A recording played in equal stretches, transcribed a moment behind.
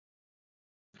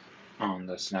On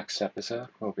this next episode,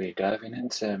 we'll be diving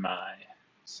into my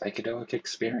psychedelic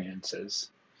experiences.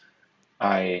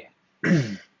 I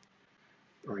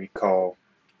recall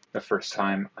the first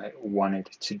time I wanted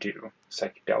to do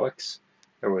psychedelics.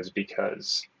 It was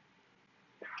because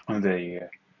of the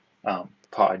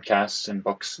podcasts and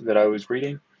books that I was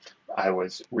reading. I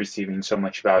was receiving so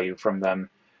much value from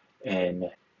them in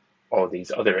all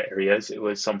these other areas. It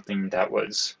was something that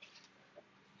was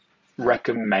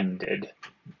recommended,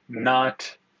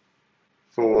 not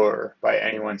by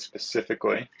anyone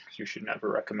specifically, because you should never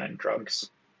recommend drugs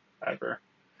ever,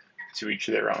 to each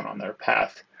their own on their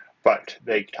path. But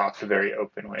they talked very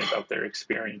openly about their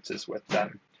experiences with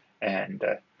them, and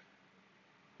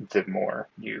the more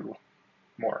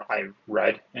I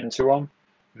read into them,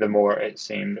 the more it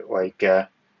seemed like the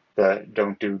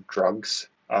don't do drugs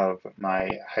of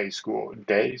my high school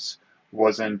days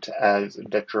wasn't as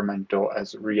detrimental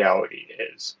as reality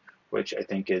is, which I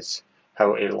think is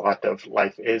how a lot of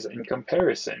life is in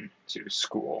comparison to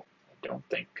school. I don't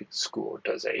think school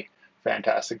does a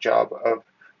fantastic job of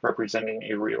representing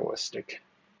a realistic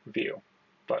view,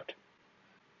 but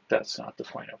that's not the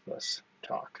point of this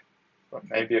talk. But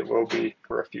maybe it will be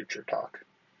for a future talk.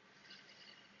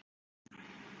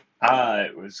 I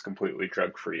was completely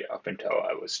drug free up until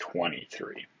I was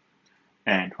 23.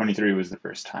 And 23 was the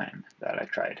first time that I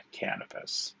tried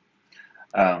cannabis.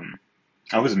 Um,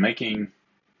 I was making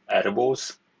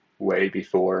edibles way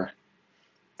before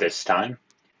this time,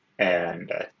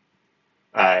 and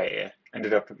I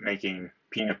ended up making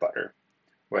peanut butter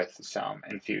with some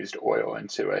infused oil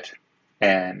into it.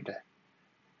 And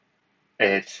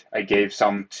I gave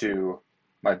some to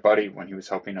my buddy when he was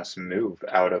helping us move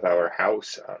out of our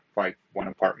house, like one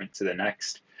apartment to the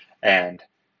next, and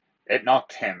it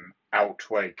knocked him out.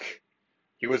 Like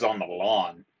he was on the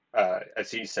lawn,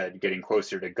 as he said, getting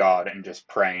closer to God and just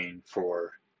praying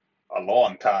for a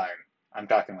long time. I'm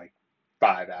talking like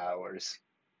 5 hours.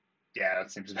 Yeah,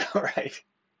 that seems about right.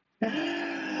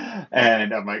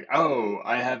 And I'm like, oh,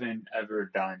 I haven't ever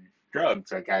done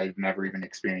drugs. Like, I've never even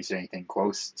experienced anything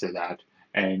close to that.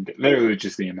 And literally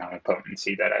just the amount of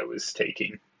potency that I was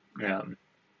taking. Um,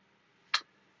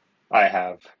 I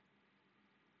have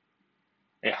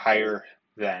a higher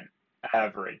than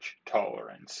average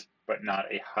tolerance, but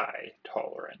not a high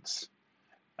tolerance.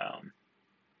 Um,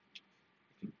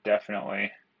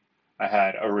 Definitely, I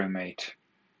had a roommate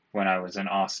when I was in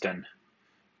Austin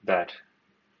that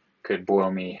could blow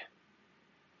me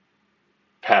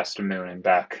past the moon and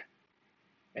back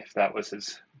if that was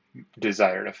his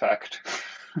desired effect.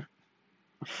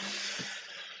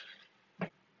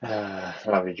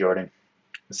 Love you, Jordan.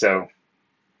 So,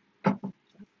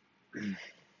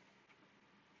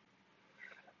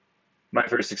 my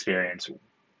first experience,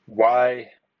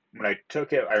 why, when I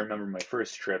took it, I remember my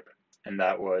first trip, and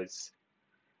that was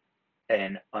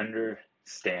an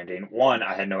understanding. One,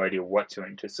 I had no idea what to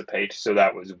anticipate, so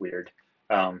that was weird.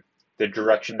 The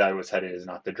direction that I was headed is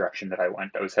not the direction that I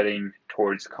went. I was heading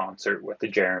towards a concert with the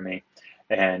Jeremy,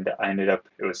 and I ended up,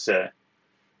 it was a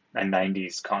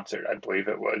 90s concert, I believe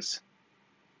it was.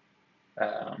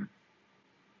 Um,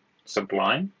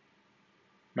 Sublime,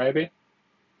 maybe?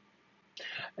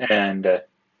 And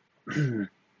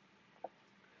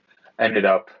ended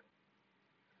up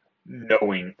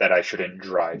knowing that I shouldn't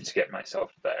drive to get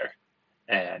myself there.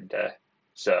 And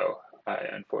so I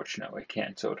unfortunately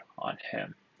canceled on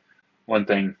him. One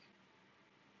thing,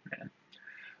 man.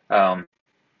 Um,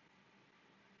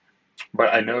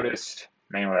 but I noticed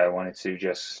mainly I wanted to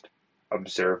just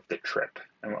observe the trip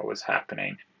and what was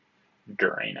happening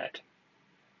during it.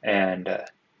 And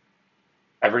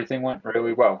everything went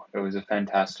really well. It was a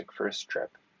fantastic first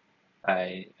trip.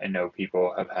 I know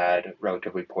people have had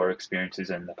relatively poor experiences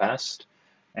in the past,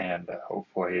 and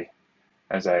hopefully,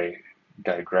 as I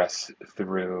digress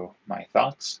through my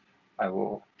thoughts, I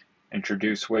will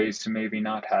introduce ways to maybe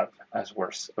not have as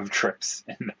worse of trips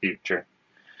in the future.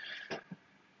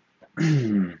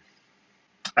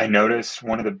 I noticed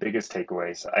one of the biggest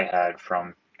takeaways I had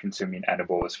from consuming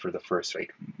edibles for the first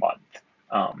like month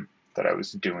that I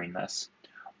was doing this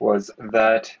was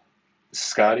that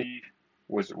Scotty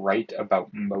was right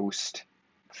about most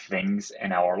things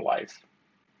in our life.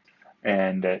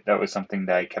 And that was something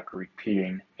that I kept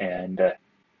repeating, and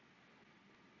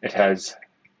it has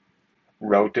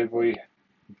relatively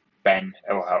been,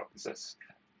 oh, how is this?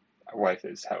 Life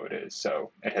is how it is,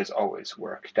 so it has always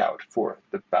worked out for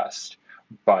the best.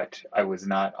 But I was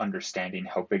not understanding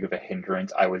how big of a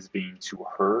hindrance I was being to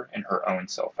her and her own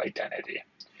self identity.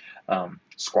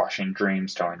 Squashing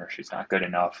dreams, telling her she's not good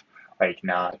enough, like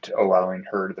not allowing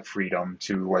her the freedom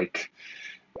to like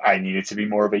I needed to be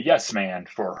more of a yes man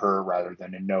for her rather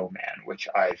than a no man, which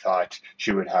I thought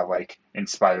she would have like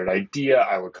inspired idea.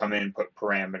 I would come in, put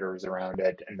parameters around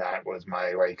it, and that was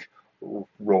my like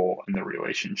role in the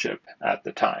relationship at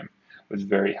the time. I was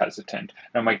very hesitant.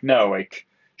 And I'm like, no, like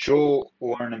she'll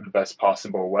learn in the best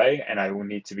possible way, and I will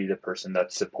need to be the person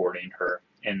that's supporting her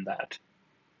in that.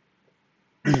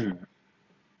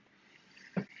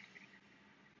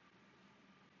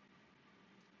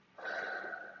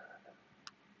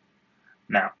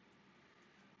 Now,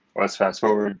 let's fast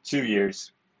forward 2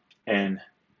 years in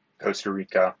Costa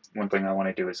Rica. One thing I want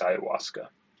to do is ayahuasca,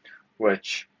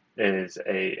 which is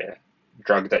a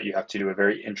drug that you have to do a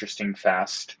very interesting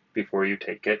fast before you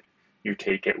take it. You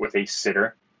take it with a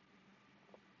sitter,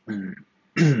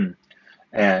 and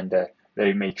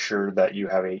they make sure that you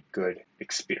have a good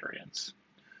experience.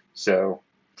 So,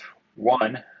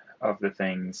 one of the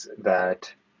things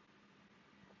that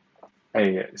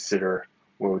a sitter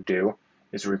will do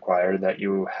is require that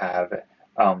you have,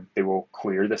 they will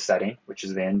clear the setting, which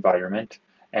is the environment,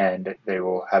 and they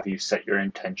will have you set your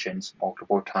intentions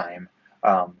multiple times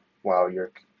while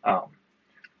you're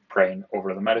praying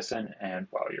over the medicine and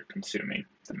while you're consuming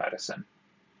the medicine.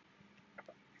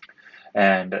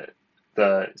 And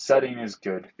the setting is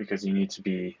good because you need to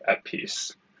be at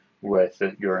peace with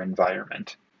your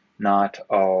environment. Not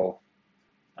all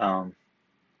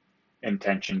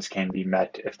intentions can be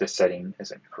met if the setting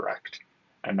isn't correct.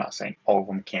 I'm not saying all of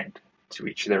them can't, to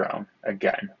each their own,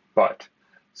 again, but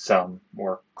some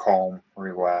more calm,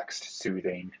 relaxed,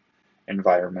 soothing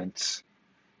environments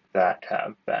that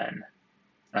have been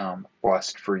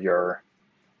blessed for your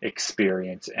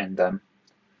experience in them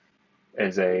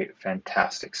is a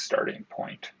fantastic starting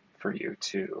point for you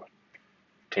to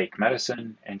take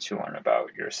medicine and to learn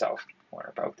about yourself, learn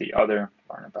about the other,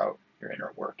 learn about your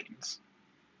inner workings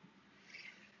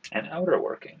and outer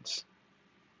workings.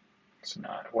 It's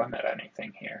not a limit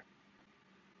anything here.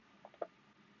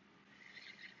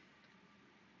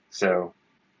 So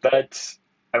that's,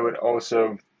 I would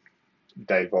also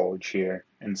divulge here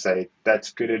and say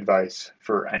that's good advice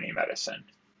for any medicine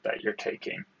that you're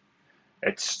taking.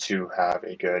 It's to have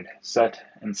a good set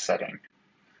and setting,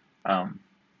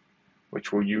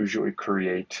 which will usually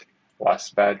create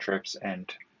less bad trips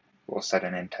and will set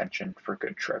an intention for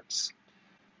good trips.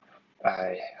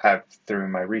 I have, through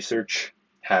my research,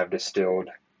 have distilled,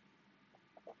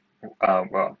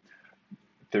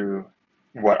 through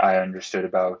what I understood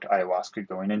about ayahuasca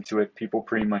going into it, people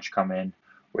pretty much come in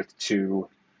with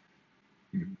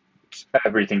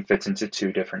everything fits into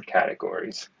two different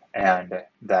categories, and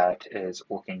that is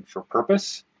looking for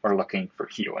purpose or looking for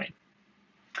healing.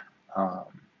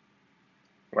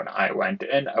 When I went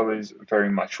in, I was very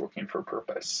much looking for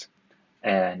purpose,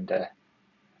 and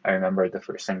I remember the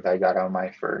first thing that I got on my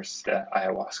first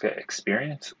ayahuasca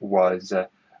experience was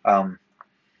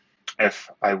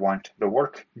if I want the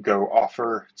work, go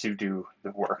offer to do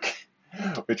the work,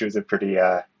 which was a pretty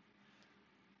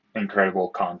incredible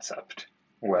concept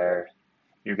where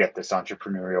you get this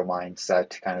entrepreneurial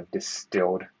mindset kind of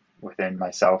distilled within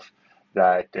myself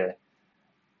that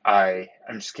I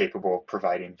am just capable of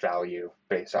providing value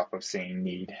based off of seeing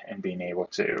need and being able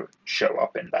to show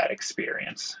up in that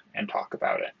experience and talk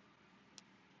about it.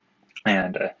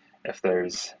 And if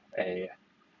there's a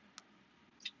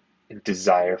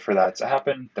desire for that to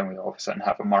happen, then we all of a sudden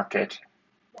have a market.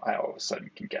 I all of a sudden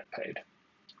can get paid.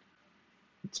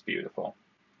 It's beautiful.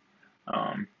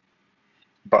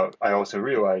 But I also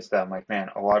realized that I'm like, man,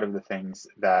 a lot of the things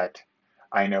that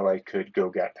I know I could go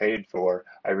get paid for,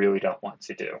 I really don't want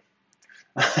to do.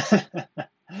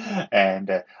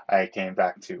 And I came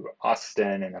back to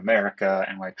Austin in America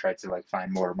and like tried to like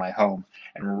find more of my home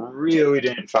and really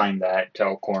didn't find that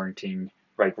till quarantine,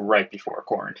 right before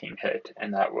quarantine hit,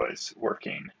 and that was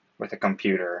working with a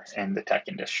computer in the tech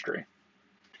industry.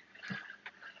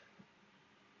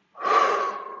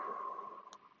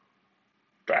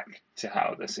 Back to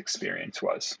how this experience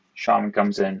was. Shaman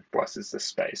comes in, blesses the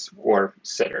space, or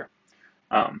sitter.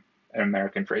 An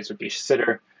American phrase would be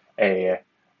sitter. A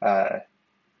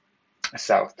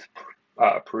South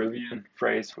Peruvian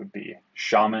phrase would be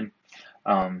shaman.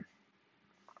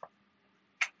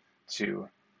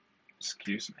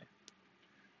 Excuse me,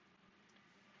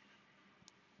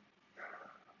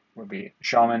 would be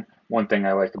shaman. One thing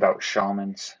I like about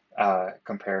shamans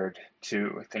compared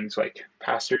to things like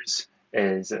pastors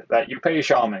is that you pay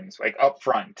shamans like up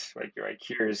front. Like you're like,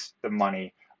 here's the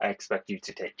money. I expect you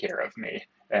to take care of me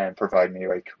and provide me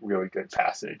like really good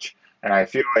passage. And I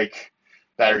feel like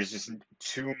there's just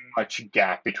too much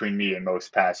gap between me and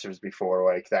most pastors before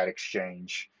like that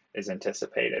exchange is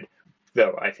anticipated.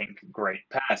 Though I think great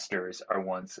pastors are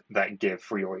ones that give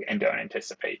freely and don't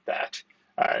anticipate that.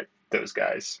 Those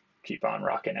guys keep on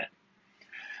rocking it.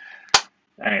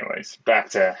 Anyways, back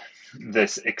to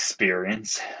this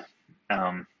experience.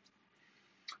 Um,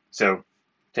 so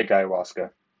take ayahuasca.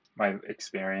 My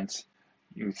experience,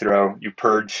 you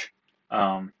purge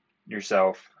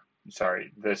yourself.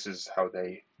 Sorry, this is how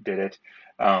they did it.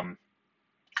 Um,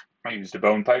 I used a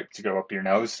bone pipe to go up your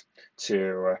nose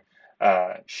to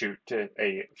shoot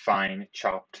a fine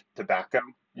chopped tobacco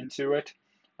into it.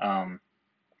 Um,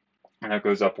 and it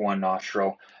goes up one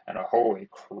nostril, and holy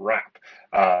crap,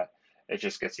 it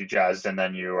just gets you jazzed, and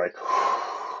then you like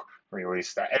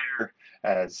release the air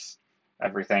as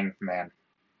everything. Man,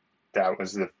 that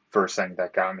was the first thing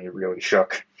that got me really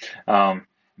shook. And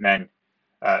then,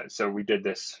 so we did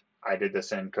this. I did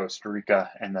this in Costa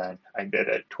Rica, and then I did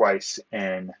it twice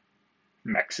in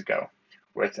Mexico.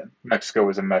 With Mexico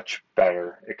was a much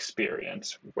better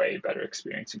experience, way better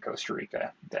experience in Costa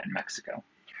Rica than Mexico.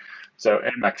 So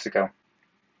in Mexico,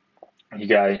 you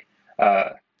guy,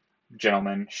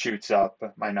 gentleman shoots up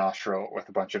my nostril with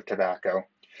a bunch of tobacco,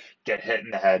 get hit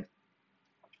in the head,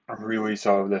 release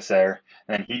all of this air,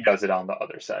 and then he does it on the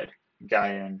other side.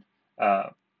 Guy in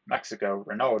Mexico,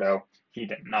 Ronaldo, he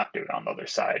did not do it on the other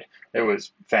side. It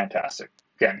was fantastic.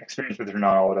 Again, experience with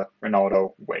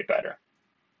Ronaldo way better.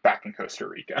 Back in Costa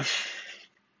Rica.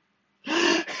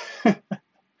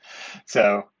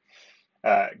 So,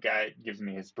 guy gives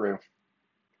me his brew.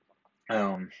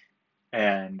 And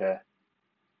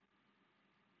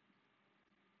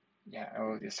yeah,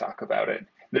 I'll just talk about it.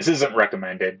 This isn't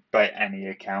recommended by any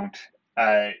account.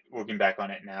 Looking back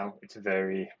on it now,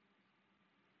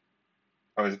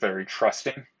 I was very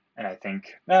trusting, and I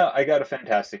think, no, I got a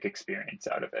fantastic experience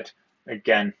out of it.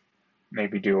 Again,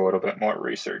 maybe do a little bit more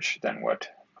research than what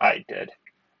I did.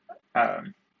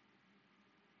 Um,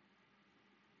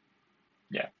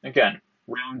 yeah, again,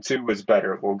 round two was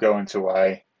better. We'll go into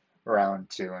why round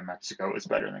two in Mexico was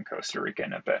better than Costa Rica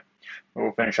in a bit.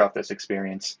 We'll finish off this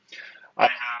experience. I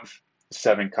have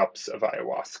 7 cups of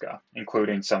ayahuasca,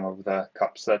 including some of the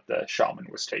cups that the shaman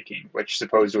was taking, which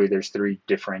supposedly there's 3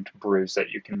 different brews that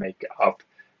you can make up,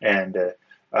 and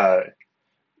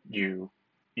you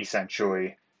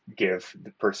essentially give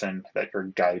the person that you're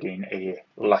guiding a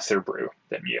lesser brew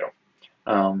than you,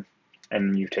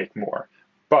 and you take more.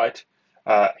 But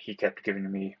he kept giving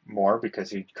me more because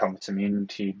he'd come to me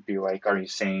and he'd be like, are you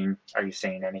saying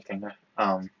anything?"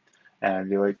 And I'd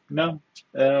be like, "No,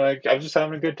 like, I was just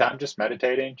having a good time, just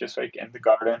meditating, just like in the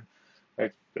garden.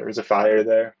 Like there was a fire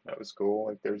there, that was cool.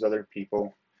 Like there was other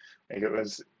people. Like it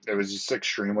was just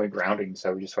extremely grounding.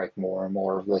 So just like more and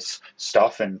more of this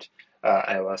stuff, and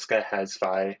ayahuasca has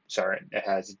it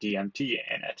has DMT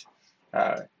in it.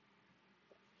 Uh,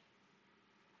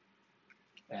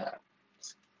 yeah,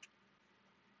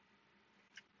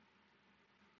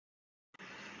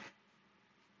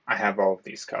 I have all of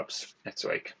these cups. It's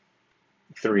like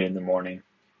 3 in the morning.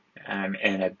 I'm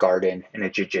in a garden in a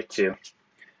jiu-jitsu,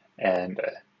 and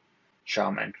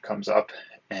shaman comes up,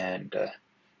 and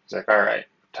he's like, "All right,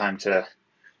 time to,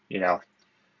 you know,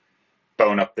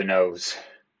 bone up the nose,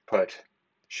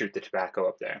 shoot the tobacco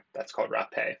up there. That's called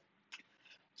rapé."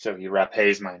 So he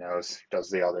rapés my nose, does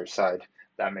the other side.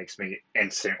 That makes me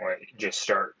instantly just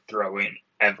start throwing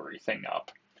everything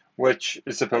up, which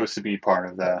is supposed to be part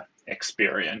of the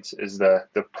experience, is the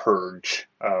purge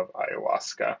of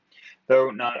ayahuasca. Though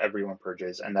not everyone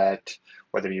purges, and that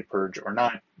whether you purge or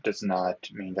not does not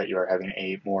mean that you are having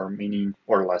a more meaning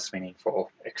or less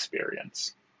meaningful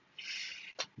experience.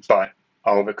 But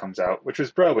all of it comes out, which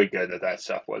was probably good that that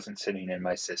stuff wasn't sitting in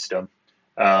my system,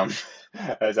 um,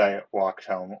 as I walked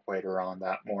home later on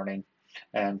that morning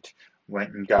and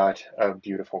went and got a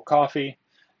beautiful coffee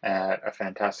at a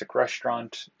fantastic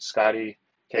restaurant. Scotty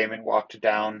came and walked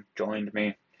down, joined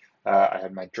me. I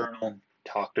had my journal,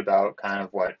 talked about kind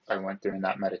of what I went through in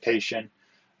that meditation.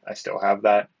 I still have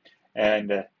that.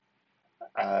 And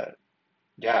uh,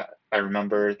 yeah, I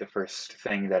remember the first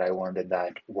thing that I learned in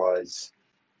that was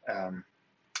um,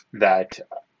 that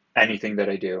anything that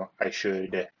I do, I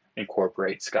should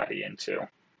incorporate Scotty into.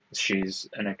 She's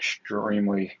an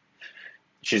extremely,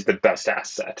 she's the best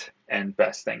asset and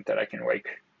best thing that I can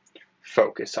like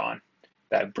focus on.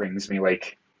 That brings me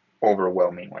like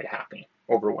overwhelming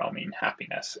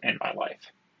happiness in my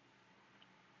life.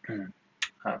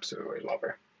 Absolutely love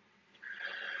her.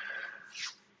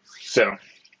 So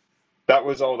that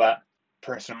was all that.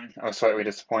 Personally, I was slightly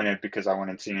disappointed because I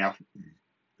wanted to,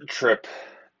 trip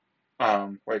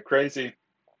like crazy,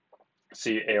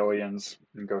 see aliens,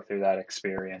 and go through that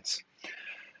experience.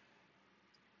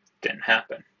 Didn't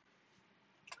happen.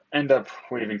 end up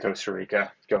leaving Costa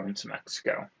Rica, going to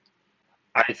Mexico.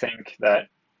 I think that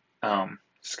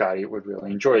Scotty would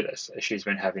really enjoy this, as she's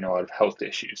been having a lot of health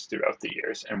issues throughout the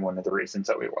years. And one of the reasons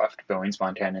that we left Billings,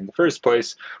 Montana in the first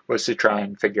place was to try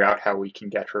and figure out how we can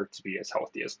get her to be as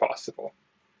healthy as possible.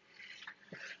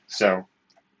 So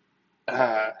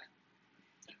uh,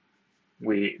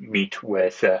 we meet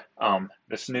with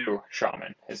this new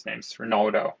shaman. His name's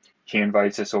Ronaldo. He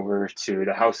invites us over to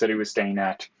the house that he was staying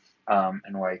at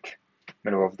in like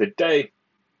middle of the day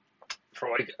for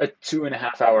like a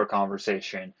 2.5 hour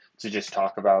conversation to just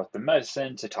talk about the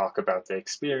medicine, to talk about the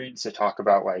experience, to talk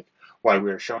about like why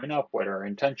we were showing up, what our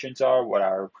intentions are, what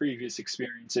our previous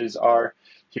experiences are.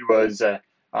 He was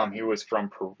from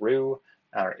Peru,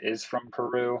 or is from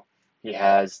Peru. He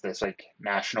has this like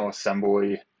National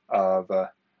Assembly of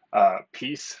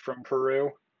Peace from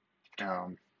Peru.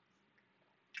 Um,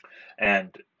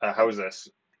 and how is this?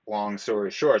 Long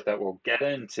story short, that we'll get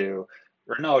into,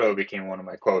 Ronaldo became one of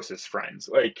my closest friends.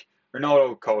 Like,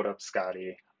 Ronaldo called up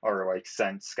Scotty, or like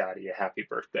sent Scotty a happy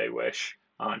birthday wish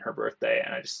on her birthday,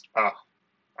 and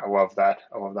I love that.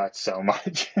 I love that so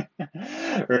much.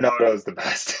 Ronaldo's the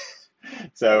best.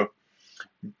 So,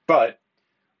 but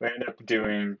we ended up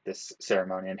doing this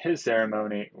ceremony, and his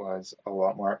ceremony was a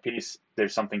lot more at peace.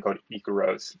 There's something called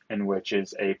Icaros, in which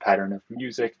is a pattern of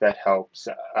music that helps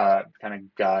kind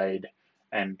of guide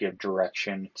and give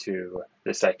direction to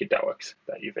the psychedelics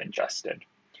that you've ingested.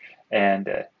 And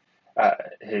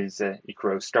his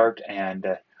Icaros start,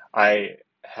 and I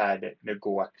had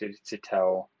neglected to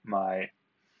tell my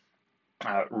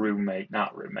not roommates,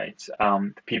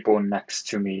 the people next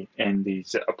to me in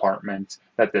these apartments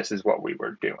that this is what we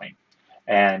were doing.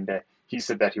 And he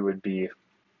said that he would be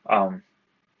um,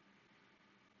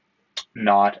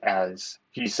 not as,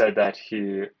 he said that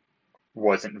he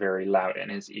wasn't very loud in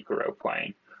his Icaro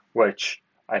playing, which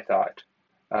I thought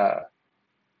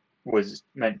was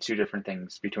meant two different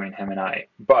things between him and I.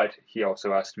 But he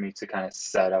also asked me to kind of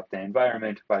set up the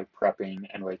environment by prepping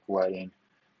and like letting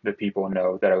the people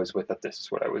know that I was with, that this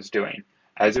is what I was doing.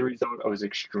 As a result, I was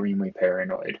extremely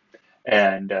paranoid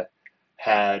and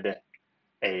had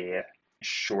a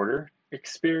shorter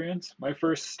experience my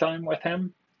first time with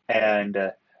him, and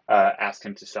asked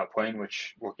him to stop playing,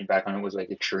 which looking back on it was like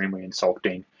extremely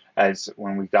insulting. As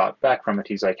when we got back from it,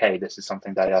 he's like, "Hey, this is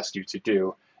something that I asked you to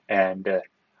do," and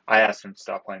I asked him to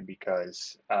stop playing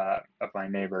because of my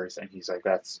neighbors, and he's like,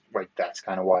 that's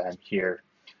kind of why I'm here."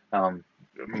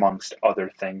 Amongst other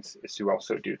things, is to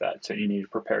also do that. So you need to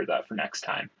prepare that for next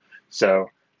time. So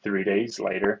 3 days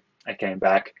later, I came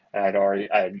back. I had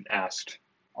asked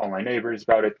all my neighbors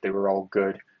about it. They were all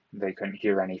good. They couldn't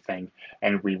hear anything,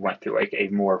 and we went through like a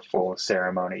more full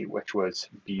ceremony, which was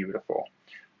beautiful.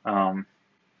 Um,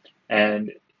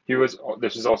 and he was.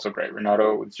 This is also great.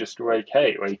 Renato was just like,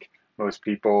 "Hey, like most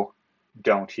people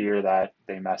don't hear that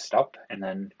they messed up and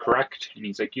then correct," and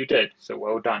he's like, "You did, so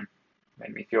well done."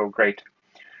 Made me feel great.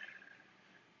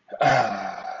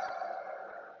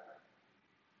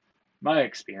 My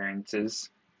experiences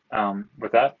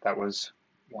with that was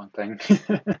one thing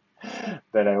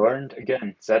that I learned.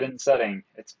 Again, set and setting,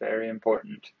 it's very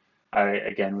important. I,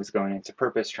 again, was going into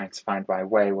purpose, trying to find my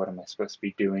way. What am I supposed to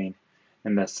be doing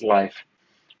in this life?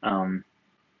 Um,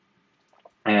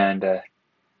 and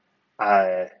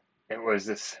it was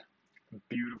this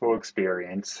beautiful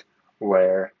experience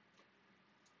where,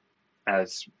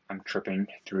 as I'm tripping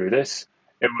through this,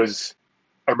 it was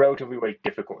a relatively like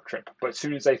difficult trip. But as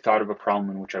soon as I thought of a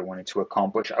problem in which I wanted to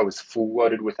accomplish, I was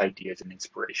flooded with ideas and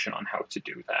inspiration on how to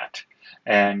do that.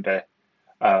 And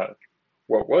uh,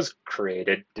 what was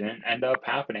created didn't end up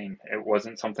happening. It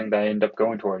wasn't something that I ended up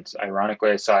going towards.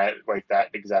 Ironically, I saw it like that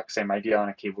exact same idea on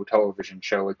a cable television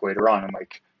show like later on. I'm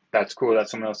like, that's cool that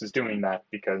someone else is doing that,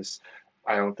 because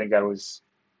I don't think I was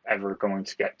ever going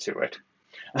to get to it.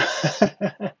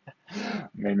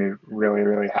 Made me really,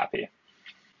 really happy.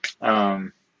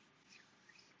 Um,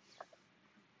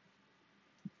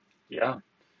 yeah,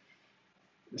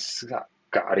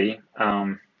 Scotty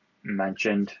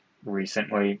mentioned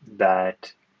recently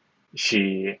that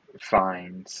she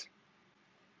finds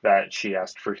that she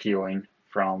asked for healing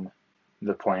from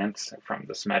the plants, from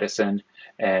this medicine,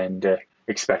 and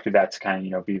expected that to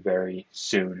kind of, be very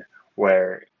soon,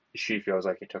 where she feels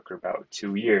like it took her about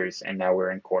 2 years, and now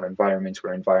we're in cold environments,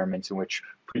 we're environments in which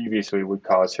previously would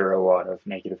cause her a lot of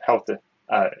negative health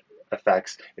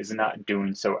effects, is not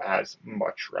doing so as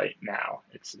much right now.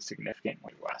 It's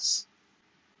significantly less.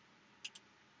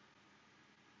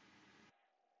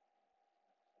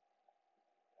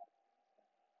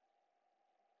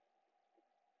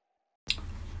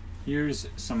 Here's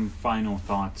some final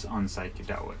thoughts on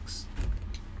psychedelics.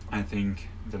 I think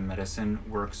the medicine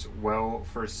works well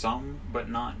for some, but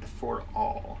not for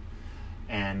all.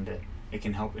 And it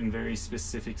can help in very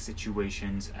specific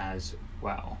situations as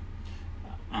well.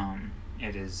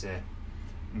 It is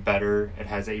better. It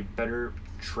has a better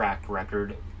track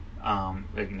record,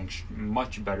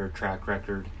 much better track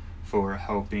record for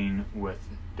helping with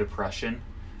depression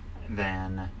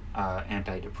than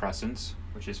antidepressants,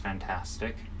 which is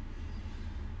fantastic.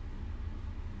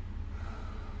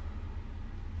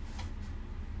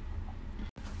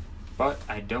 But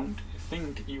I don't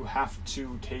think you have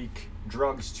to take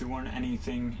drugs to learn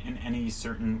anything in any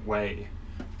certain way.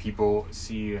 People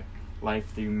see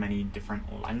life through many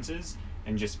different lenses,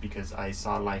 and just because I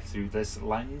saw life through this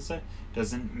lens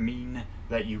doesn't mean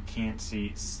that you can't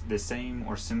see the same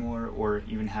or similar or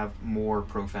even have more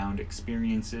profound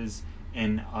experiences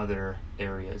in other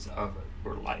areas of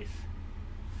your life.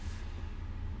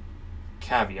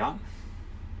 Caveat: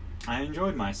 I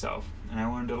enjoyed myself and I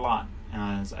learned a lot.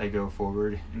 As I go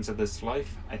forward into this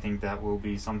life, I think that will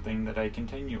be something that I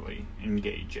continually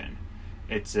engage in.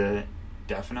 It's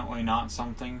definitely not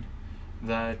something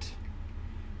that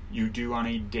you do on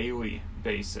a daily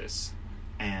basis,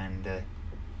 and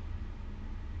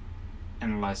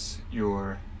unless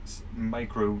you're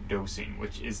micro-dosing,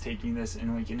 which is taking this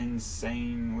in like an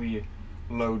insanely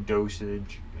low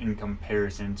dosage in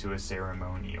comparison to a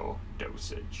ceremonial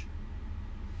dosage.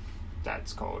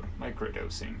 That's called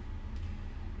microdosing.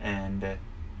 And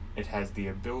it has the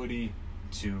ability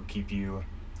to keep you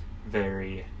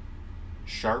very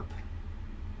sharp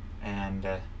and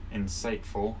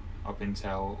insightful up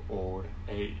until old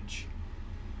age.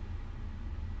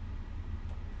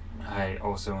 I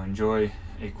also enjoy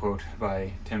a quote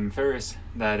by Tim Ferriss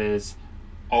that is,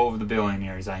 "All of the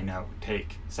billionaires I know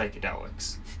take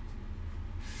psychedelics."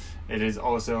 It is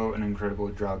also an incredible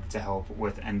drug to help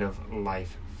with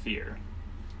end-of-life fear.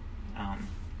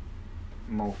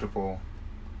 Multiple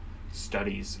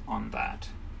studies on that.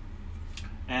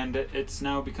 And it's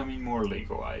now becoming more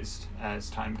legalized as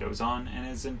time goes on, and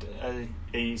isn't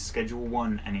a Schedule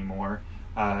 1 anymore,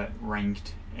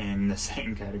 ranked in the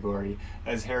same category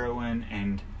as heroin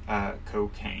and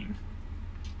cocaine.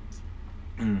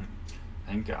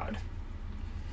 Thank God.